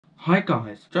Hi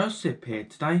guys, Joseph here.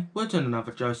 Today we're doing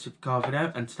another Joseph car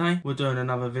video, and today we're doing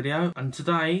another video. And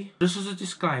today, just as a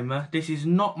disclaimer, this is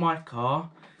not my car.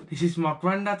 This is my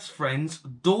granddad's friend's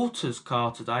daughter's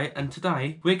car today, and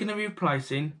today we're going to be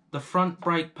replacing the front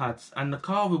brake pads. And the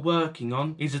car we're working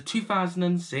on is a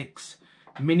 2006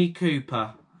 Mini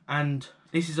Cooper, and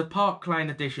this is a Park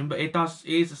Lane edition, but it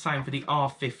is the same for the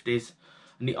R50s.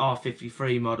 And the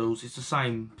R53 models. It's the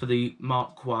same for the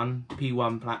Mark 1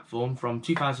 P1 platform from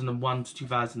 2001 to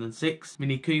 2006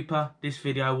 Mini Cooper. This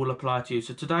video will apply to you.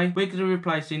 So today we're going to be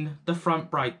replacing the front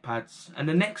brake pads, and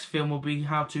the next film will be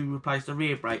how to replace the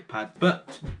rear brake pad.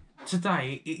 But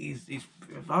today it's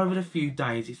over the few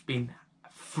days it's been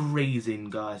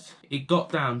freezing, guys. It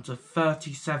got down to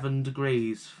 37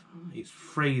 degrees. It's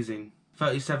freezing.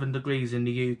 37 degrees in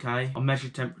the UK. I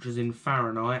measured temperatures in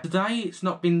Fahrenheit. Today it's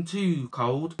not been too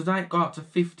cold. Today it got up to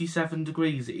 57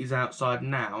 degrees it is outside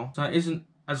now. So it isn't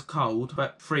as cold,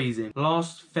 but freezing.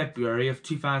 Last February of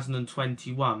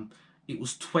 2021, it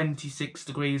was 26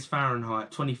 degrees Fahrenheit.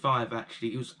 25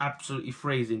 actually. It was absolutely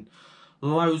freezing.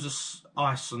 Loads of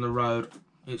ice on the road.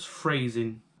 It's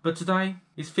freezing. But today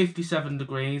it's 57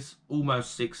 degrees,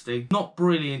 almost 60. Not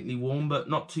brilliantly warm, but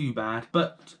not too bad.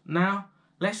 But now,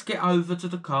 let's get over to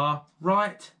the car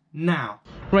right now.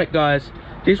 Right guys,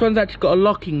 this one's actually got a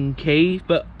locking key,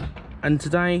 and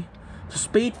today, to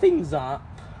speed things up,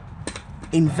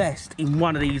 invest in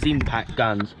one of these impact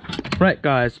guns. Right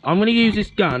guys, I'm going to use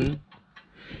this gun.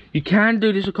 You can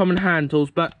do this with common hand tools,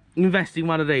 but invest in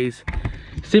one of these.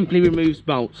 Simply removes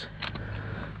bolts.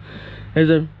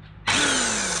 There's a...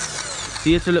 So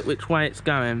you have to look which way it's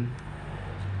going.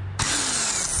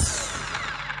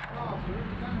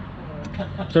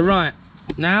 So right,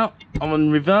 now I'm on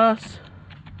reverse.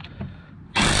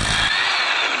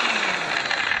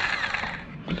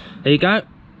 There you go.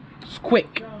 It's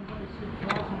quick.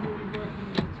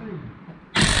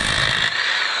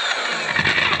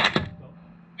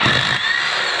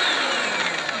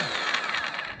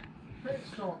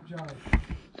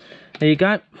 There you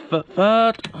go.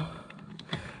 Third.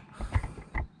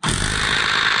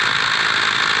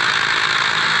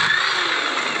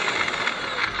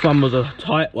 This one was a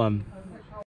tight one.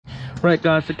 Right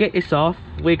guys, to get this off,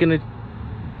 we're going to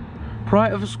pry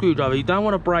it with a screwdriver. You don't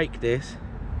want to break this.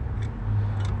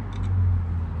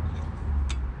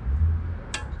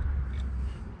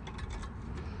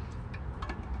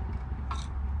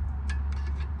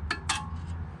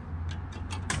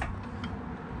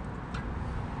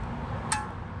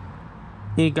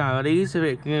 Here you go. These are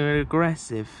a bit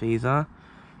aggressive, these are.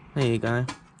 There you go.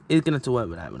 It's going to have to work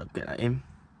with that when I get that in.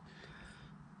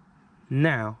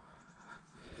 Now,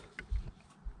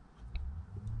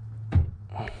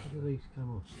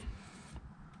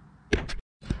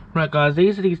 right guys,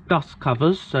 these are these dust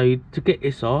covers. So to get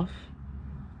this off,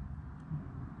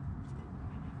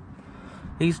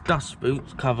 these dust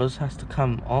boots covers has to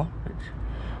come off.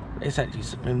 It's actually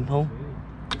simple.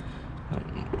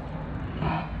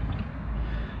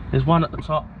 There's one at the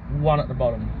top, one at the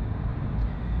bottom,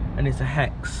 and it's a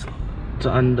hex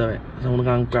to undo it. So I'm gonna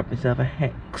go and grab myself a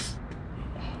hex.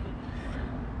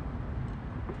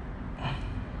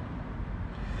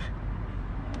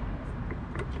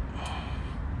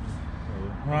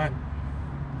 Right,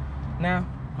 now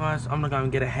guys, I'm gonna go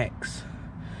and get a hex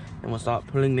and we'll start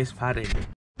pulling this pad in.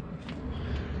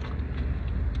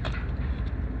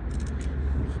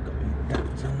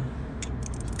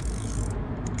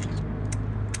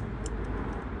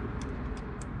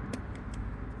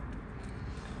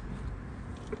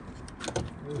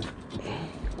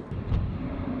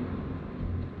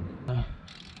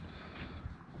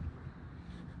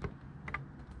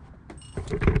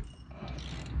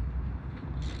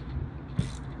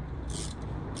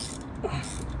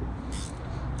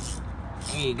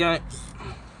 Here you go.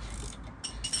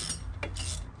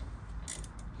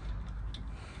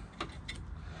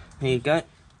 Here you go.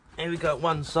 Here we go,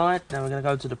 one side. Now we're going to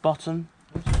go to the bottom.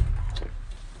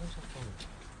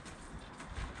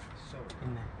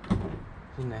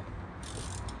 In there.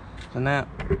 So now,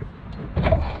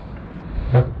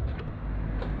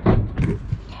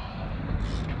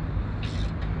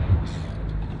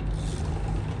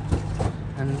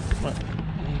 and what?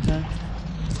 There you go.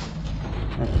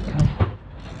 Okay.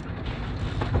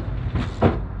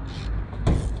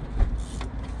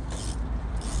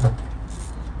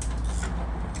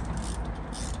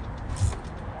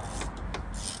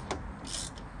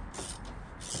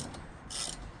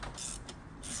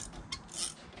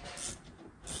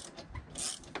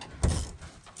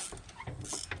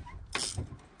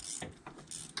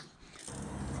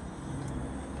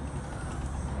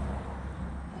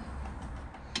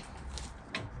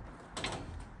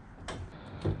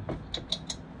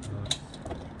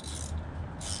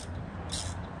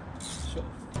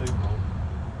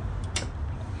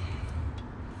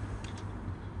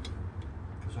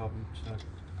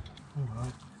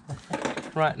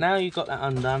 Right, now you've got that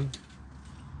undone.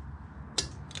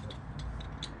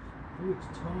 Oh,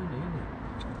 it's tiny, isn't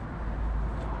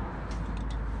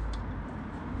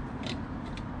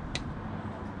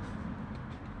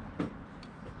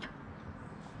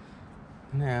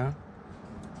it?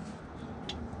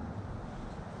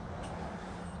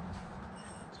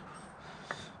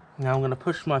 Now I'm going to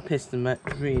push my piston back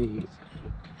really.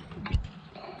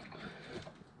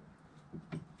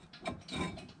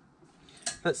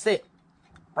 That's it.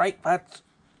 Brake pads,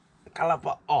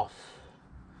 caliper off.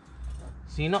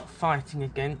 So you're not fighting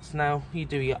against. Now you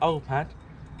do your old pad.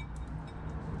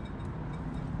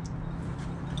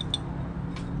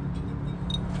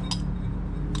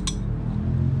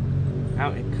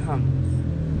 Out it comes.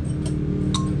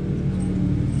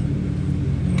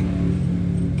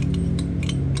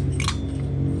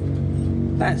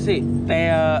 That's it. They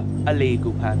are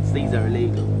illegal pads. These are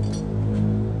illegal.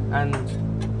 And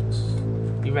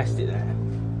you rest it there.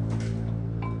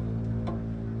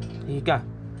 Here you go.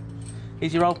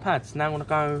 Here's your old pads. Now I'm going to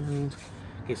go and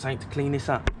get something to clean this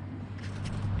up.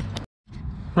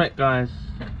 Right guys,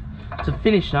 to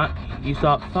finish up, you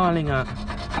start filing up.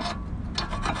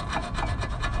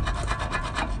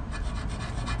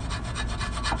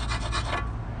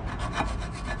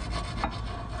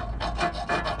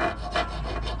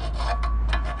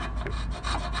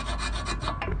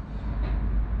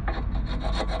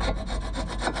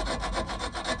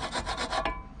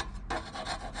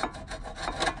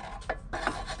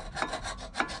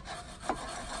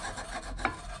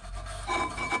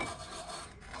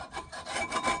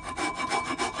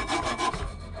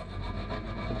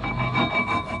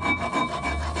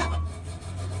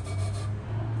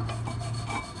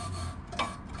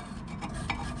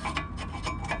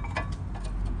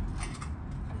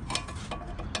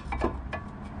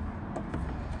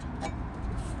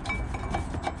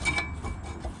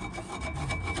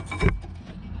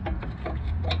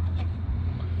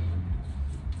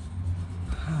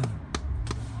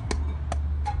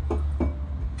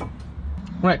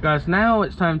 Right guys, now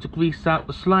it's time to grease up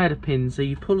the slider pins. So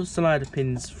you pull the slider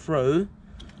pins through.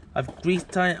 I've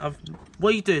greased it.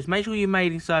 What you do is make sure your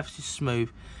mating surface is smooth.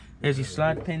 There's your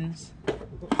slider pins.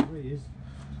 We've got some rears.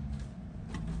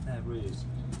 They're rears.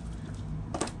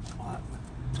 Right.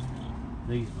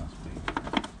 These must be.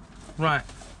 Right,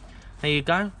 there you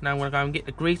go. Now I'm going to go and get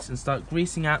the grease and start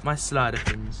greasing out my slider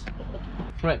pins.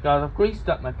 Right guys, I've greased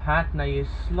up my pad. Now you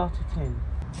slot it in.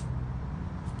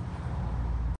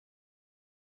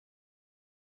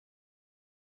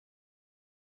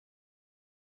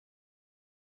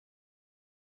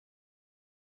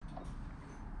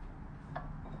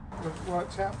 It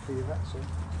works out for you, that's all.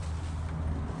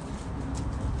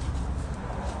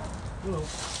 Well, I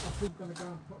think I'm going to go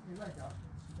and put my leg up.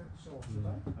 It's a bit soft today.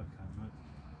 Okay, mate.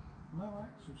 No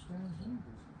axle stands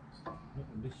needed. Not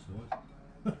on this side.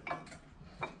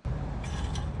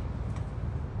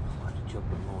 I had to chop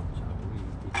them on, so I really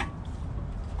didn't.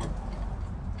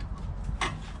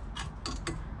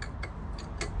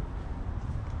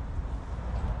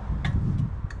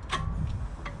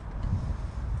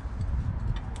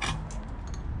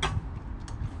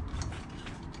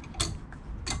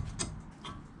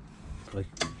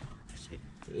 That's it.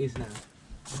 It is now.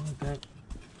 Okay.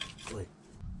 Wait.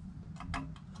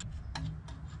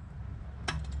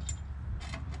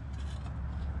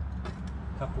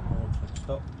 Couple more.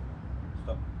 Stop.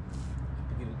 Stop.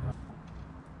 Begin it.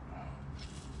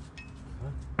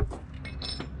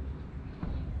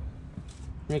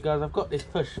 There guys, I've got this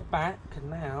pushed back and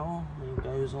now it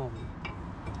goes on.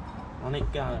 On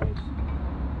it goes.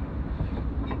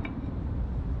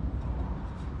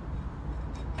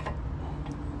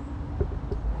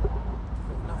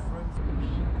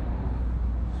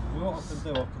 What I can do,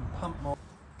 I can pump my...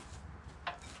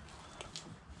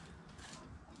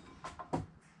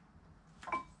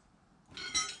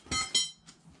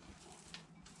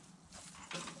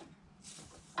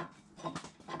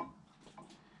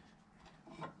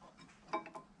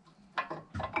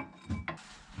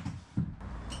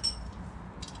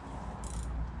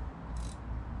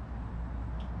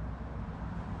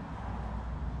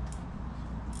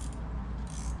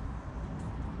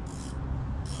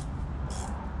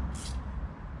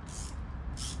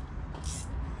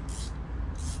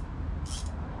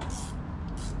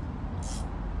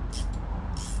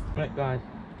 Right guys,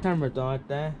 camera died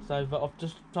there, so I've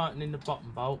just tightened in the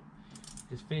bottom bolt.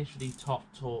 Just finished with the top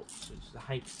torques, which is the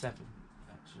H7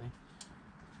 actually.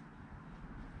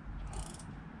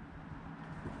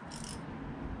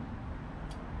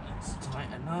 That's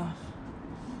tight enough.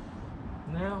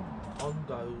 Now on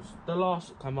goes the last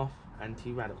that come off,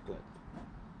 anti-rattle clip.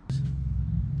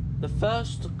 the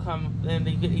first to come, then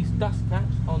they get these dust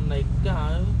caps, on they go.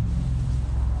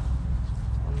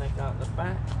 On they go at the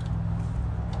back.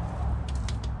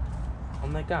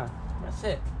 On they go. That's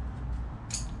it.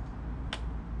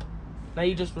 Now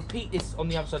you just repeat this on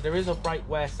the other side. There is a brake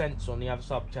wear sensor on the other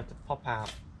side, which you have to pop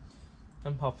out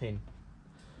and pop in.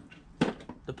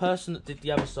 The person that did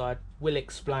the other side will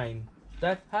explain.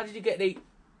 Dad, how did you get the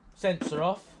sensor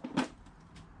off?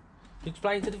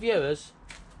 Explain to the viewers.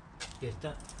 Yes,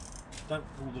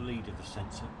 don't pull the lead of the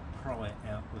sensor. Pry it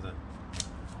out with a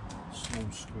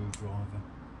small screwdriver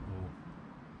or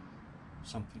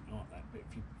something like that. But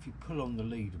if you pull on the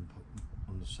lead and put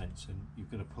on the sensor, you're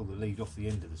going to pull the lead off the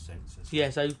end of the sensor. So yeah,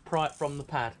 so pry it from the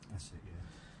pad. That's it, yeah.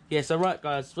 Yeah, so right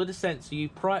guys, with the sensor you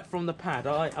pry it from the pad.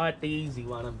 I had the easy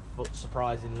one,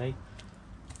 surprisingly.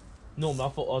 Normally I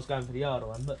thought I was going for the harder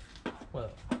one, but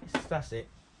well, that's it.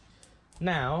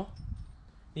 Now,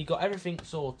 you got everything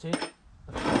sorted.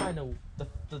 The final,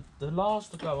 the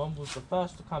last to go on was the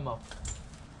first to come off.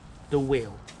 The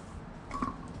wheel.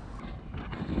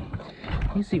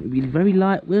 These seem to be very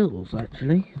light wheels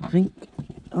actually. I think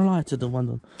lighter than one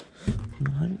on.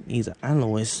 I think these are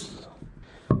alloys.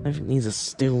 I think these are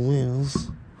steel wheels.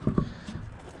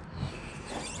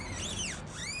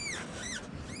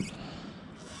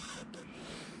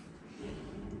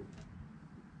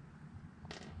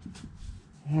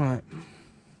 Right.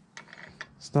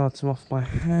 Start them off by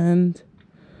hand.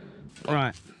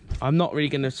 Right. I'm not really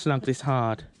going to slug this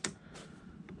hard.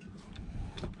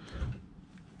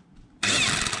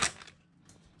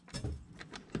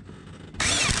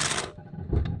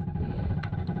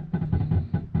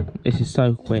 This is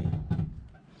so quick.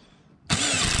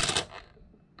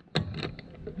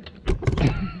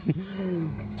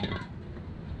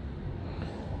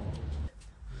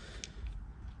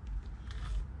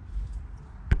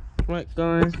 Right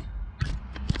guys,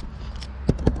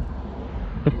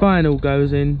 the final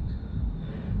goes in.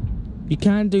 You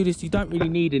can do this, you don't really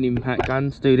need an impact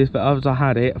gun to do this, but as I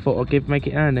had it, I thought I'd make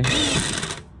it handy.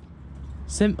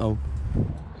 Simple.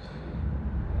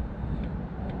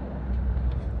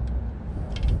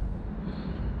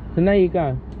 So there you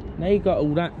go. Now you got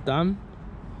all that done.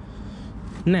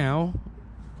 Now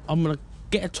I'm gonna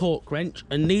get a torque wrench,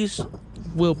 and these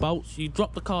wheel bolts, you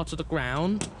drop the car to the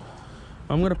ground.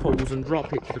 I'm gonna pause and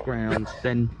drop it to the ground,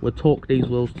 then we'll torque these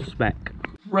wheels to spec.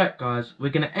 Right guys, we're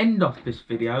gonna end off this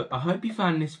video. I hope you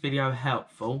found this video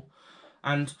helpful.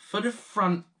 And for the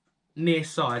front near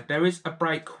side, there is a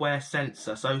brake wear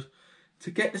sensor. So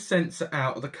to get the sensor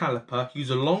out of the caliper, use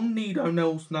a long needle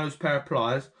nose pair of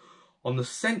pliers on the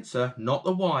sensor, not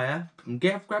the wire, and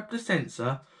grab the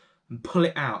sensor and pull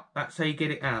it out. That's how you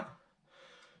get it out.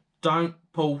 Don't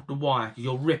pull the wire,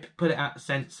 you'll pull it out the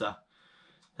sensor.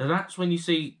 So that's when you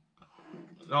see,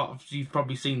 you've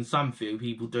probably seen some few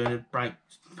people doing brake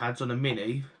pads on a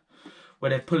Mini, where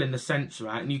they're pulling the sensor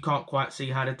out and you can't quite see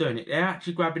how they're doing it. They're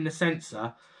actually grabbing the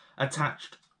sensor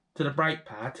attached to the brake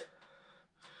pad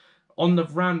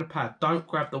round the pad. Don't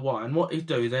grab the wire. And what they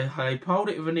do, they hold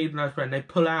it with a needle nose and they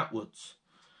pull outwards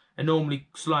and normally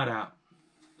slide out.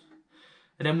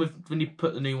 And then when you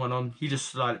put the new one on, you just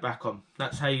slide it back on.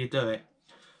 That's how you do it.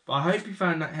 But I hope you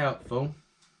found that helpful.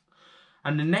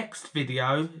 And the next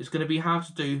video is going to be how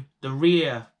to do the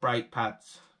rear brake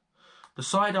pads. The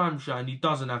side I'm showing you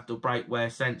doesn't have the brake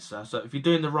wear sensor. So if you're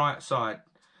doing the right side,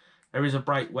 there is a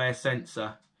brake wear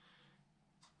sensor.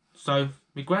 So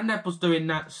my granddad was doing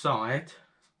that side.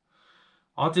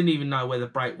 I didn't even know where the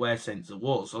brake wear sensor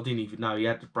was. I didn't even know he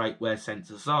had the brake wear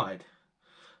sensor side.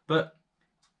 But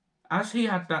as he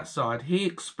had that side, he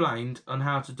explained on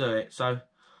how to do it. So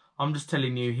I'm just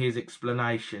telling you his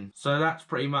explanation. So that's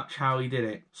pretty much how he did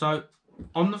it. So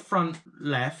on the front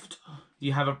left,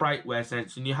 you have a brake wear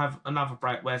sensor, and you have another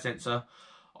brake wear sensor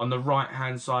on the right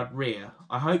hand side rear.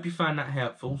 I hope you found that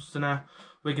helpful. So now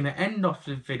we're going to end off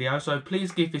the video. So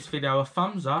please give this video a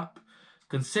thumbs up.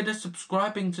 Consider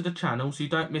subscribing to the channel so you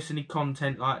don't miss any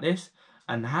content like this.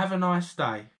 And have a nice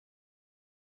day.